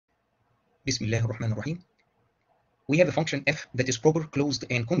Bismillah ar-Rahman ar-Rahim. We have a function f that is proper, closed,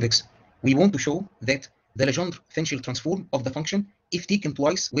 and convex. We want to show that the Legendre Fenchel transform of the function, if taken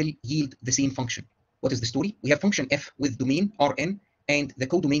twice, will yield the same function. What is the story? We have function f with domain Rn, and the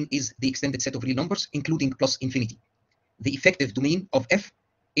codomain is the extended set of real numbers, including plus infinity. The effective domain of f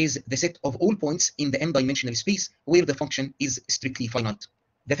is the set of all points in the n-dimensional space where the function is strictly finite.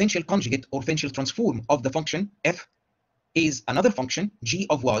 The Fenchel conjugate or Fenchel transform of the function f is another function g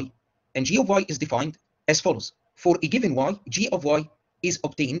of y, and g of y is defined as follows. For a given y, g of y is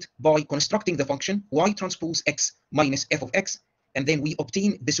obtained by constructing the function y transpose x minus f of x, and then we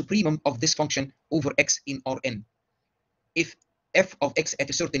obtain the supremum of this function over x in Rn. If f of x at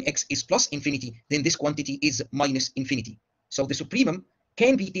a certain x is plus infinity, then this quantity is minus infinity. So the supremum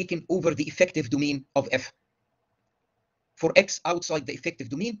can be taken over the effective domain of f. For x outside the effective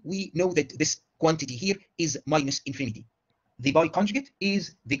domain, we know that this quantity here is minus infinity. The biconjugate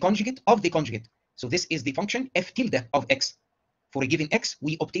is the conjugate of the conjugate. So this is the function f tilde of x. For a given x,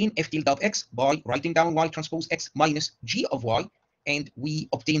 we obtain f tilde of x by writing down y transpose x minus g of y, and we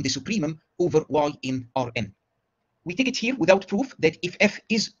obtain the supremum over y in Rn. We take it here without proof that if f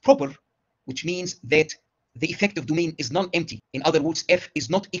is proper, which means that the effective domain is non-empty. In other words, f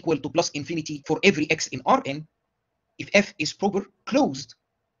is not equal to plus infinity for every x in Rn. If f is proper closed,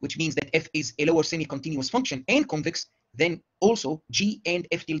 which means that f is a lower semi-continuous function and convex, then also g and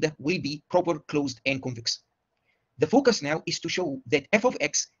f tilde will be proper, closed, and convex. The focus now is to show that f of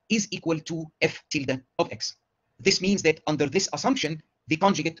x is equal to f tilde of x. This means that under this assumption, the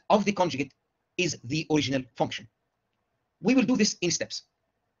conjugate of the conjugate is the original function. We will do this in steps.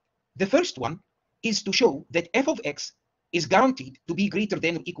 The first one is to show that f of x is guaranteed to be greater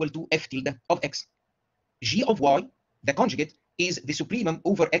than or equal to f tilde of x. G of y, the conjugate, is the supremum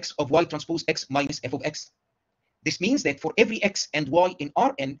over x of y transpose x minus f of x. This means that for every x and y in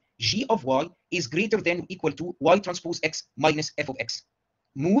Rn, g of y is greater than or equal to y transpose x minus f of x.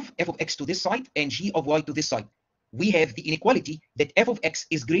 Move f of x to this side and g of y to this side. We have the inequality that f of x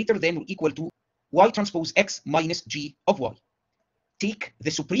is greater than or equal to y transpose x minus g of y. Take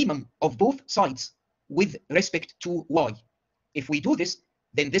the supremum of both sides with respect to y. If we do this,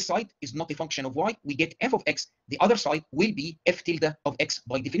 then this side is not a function of y. We get f of x. The other side will be f tilde of x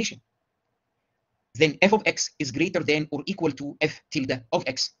by definition. Then f of x is greater than or equal to f tilde of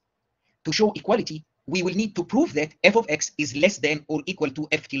x. To show equality, we will need to prove that f of x is less than or equal to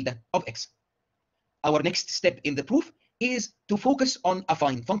f tilde of x. Our next step in the proof is to focus on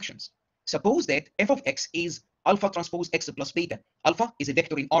affine functions. Suppose that f of x is alpha transpose x plus beta. Alpha is a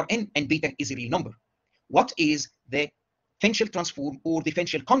vector in Rn and beta is a real number. What is the Fenchel transform or the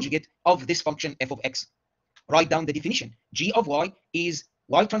Fenchel conjugate of this function f of x? Write down the definition. G of y is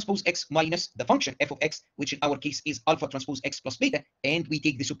y transpose x minus the function f of x, which in our case is alpha transpose x plus beta, and we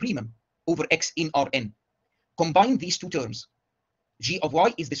take the supremum over x in Rn. Combine these two terms. G of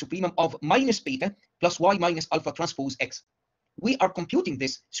y is the supremum of minus beta plus y minus alpha transpose x. We are computing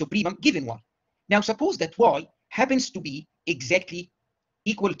this supremum given y. Now suppose that y happens to be exactly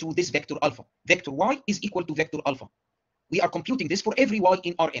equal to this vector alpha. Vector y is equal to vector alpha. We are computing this for every y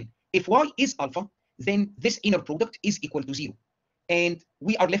in Rn. If y is alpha, then this inner product is equal to 0. And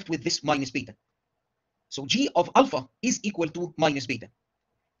we are left with this minus beta. So g of alpha is equal to minus beta.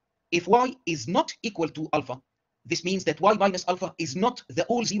 If y is not equal to alpha, this means that y minus alpha is not the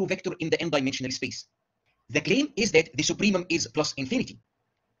all zero vector in the n-dimensional space. The claim is that the supremum is plus infinity.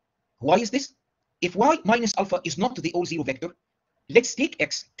 Why is this? If y minus alpha is not the all zero vector, let's take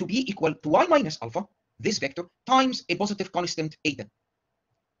x to be equal to y minus alpha, this vector, times a positive constant eta.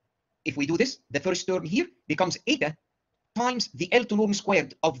 If we do this, the first term here becomes eta times the L to norm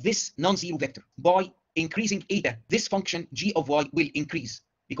squared of this non-zero vector. By increasing eta, this function g of y will increase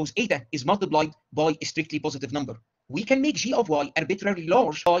because eta is multiplied by a strictly positive number. We can make g of y arbitrarily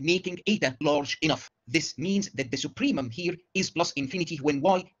large by making eta large enough. This means that the supremum here is plus infinity when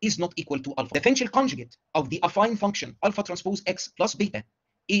y is not equal to alpha. The Fenchel conjugate of the affine function alpha transpose x plus beta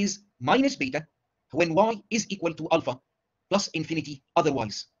is minus beta when y is equal to alpha plus infinity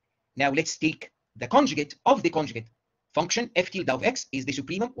otherwise. Now let's take the conjugate of the conjugate. Function f tilde of x is the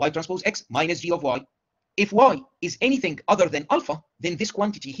supremum y transpose x minus g of y. If y is anything other than alpha, then this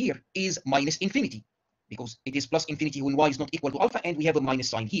quantity here is minus infinity because it is plus infinity when y is not equal to alpha, and we have a minus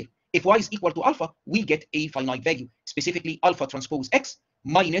sign here. If y is equal to alpha, we get a finite value, specifically alpha transpose x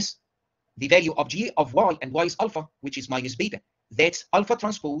minus the value of g of y, and y is alpha, which is minus beta. That's alpha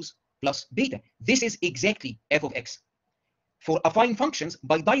transpose plus beta. This is exactly f of x. For affine functions,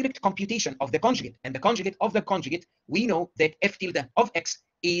 by direct computation of the conjugate and the conjugate of the conjugate, we know that f tilde of x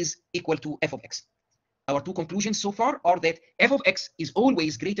is equal to f of x. Our two conclusions so far are that f of x is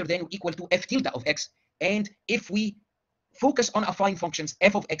always greater than or equal to f tilde of x. And if we focus on affine functions,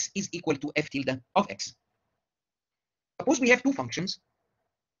 f of x is equal to f tilde of x. Suppose we have two functions,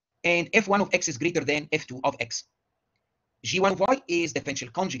 and f1 of x is greater than f2 of x. g1 of y is the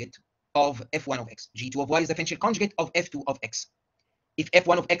Fenchel conjugate of f1 of x. g2 of y is the Fenchel conjugate of f2 of x. If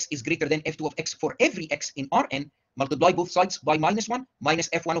f1 of x is greater than f2 of x for every x in Rn, multiply both sides by -1, minus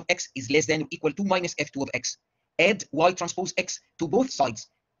f1 of x is less than or equal to minus f2 of x. Add y transpose x to both sides.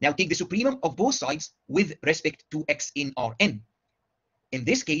 Now take the supremum of both sides with respect to x in Rn. In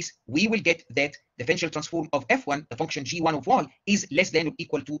this case, we will get that the Fenchel transform of f1, the function g1 of y, is less than or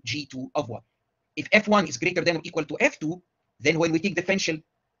equal to g2 of y. If f1 is greater than or equal to f2, then when we take the Fenchel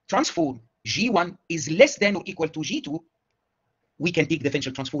transform, g1 is less than or equal to g2, we can take the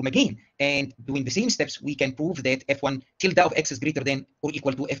Fenchel transform again. And doing the same steps, we can prove that f1 tilde of x is greater than or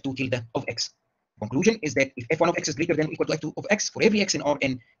equal to f2 tilde of x. Conclusion is that if f1 of x is greater than or equal to f2 of x for every x in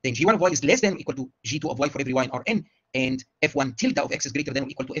Rn, then g1 of y is less than or equal to g2 of y for every y in Rn, and f1 tilde of x is greater than or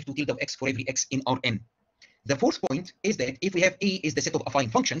equal to f2 tilde of x for every x in Rn. The fourth point is that if we have A is the set of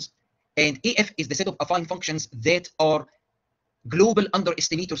affine functions, and AF is the set of affine functions that are global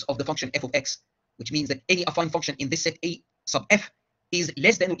underestimators of the function f of x, which means that any affine function in this set A sub f is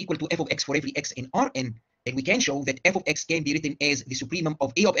less than or equal to f of x for every x in Rn, then we can show that f of x can be written as the supremum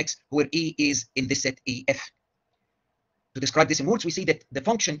of A of x, where A is in this set AF. To describe this in words, we say that the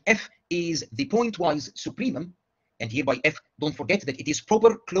function f is the pointwise supremum, and here by f, don't forget that it is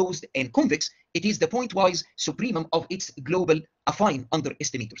proper, closed, and convex. It is the pointwise supremum of its global affine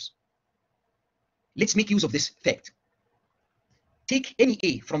underestimators. Let's make use of this fact. Take any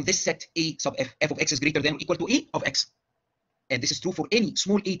A from this set A sub f, f of x is greater than or equal to A of x. And this is true for any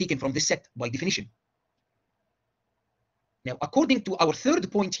small a taken from this set by definition. Now, according to our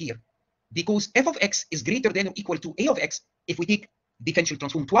third point here, because f of x is greater than or equal to A of x, if we take the Fenchel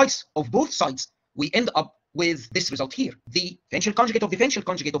transform twice of both sides, we end up with this result here. The Fenchel conjugate of the Fenchel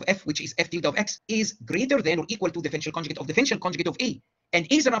conjugate of f, which is f tilde of x, is greater than or equal to the Fenchel conjugate of the Fenchel conjugate of A. And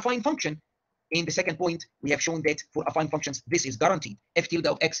A is an affine function. In the second point, we have shown that for affine functions, this is guaranteed. F tilde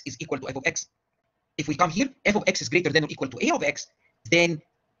of x is equal to f of x. If we come here, f of x is greater than or equal to A of x, then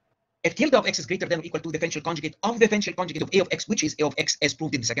f tilde of x is greater than or equal to the Fenchel conjugate of the Fenchel conjugate of A of x, which is A of x, as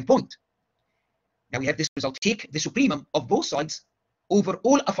proved in the second point. Now we have this result. Take the supremum of both sides over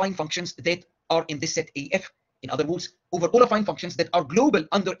all affine functions that are in this set AF. In other words, over all affine functions that are global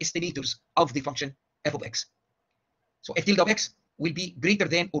underestimators of the function f of x. So f tilde of x will be greater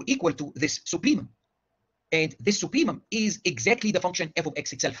than or equal to this supremum. And this supremum is exactly the function f of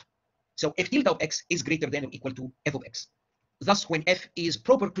x itself. So f tilde of x is greater than or equal to f of x. Thus, when f is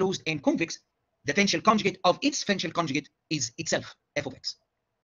proper, closed, and convex, the Fenchel conjugate of its Fenchel conjugate is itself f of x.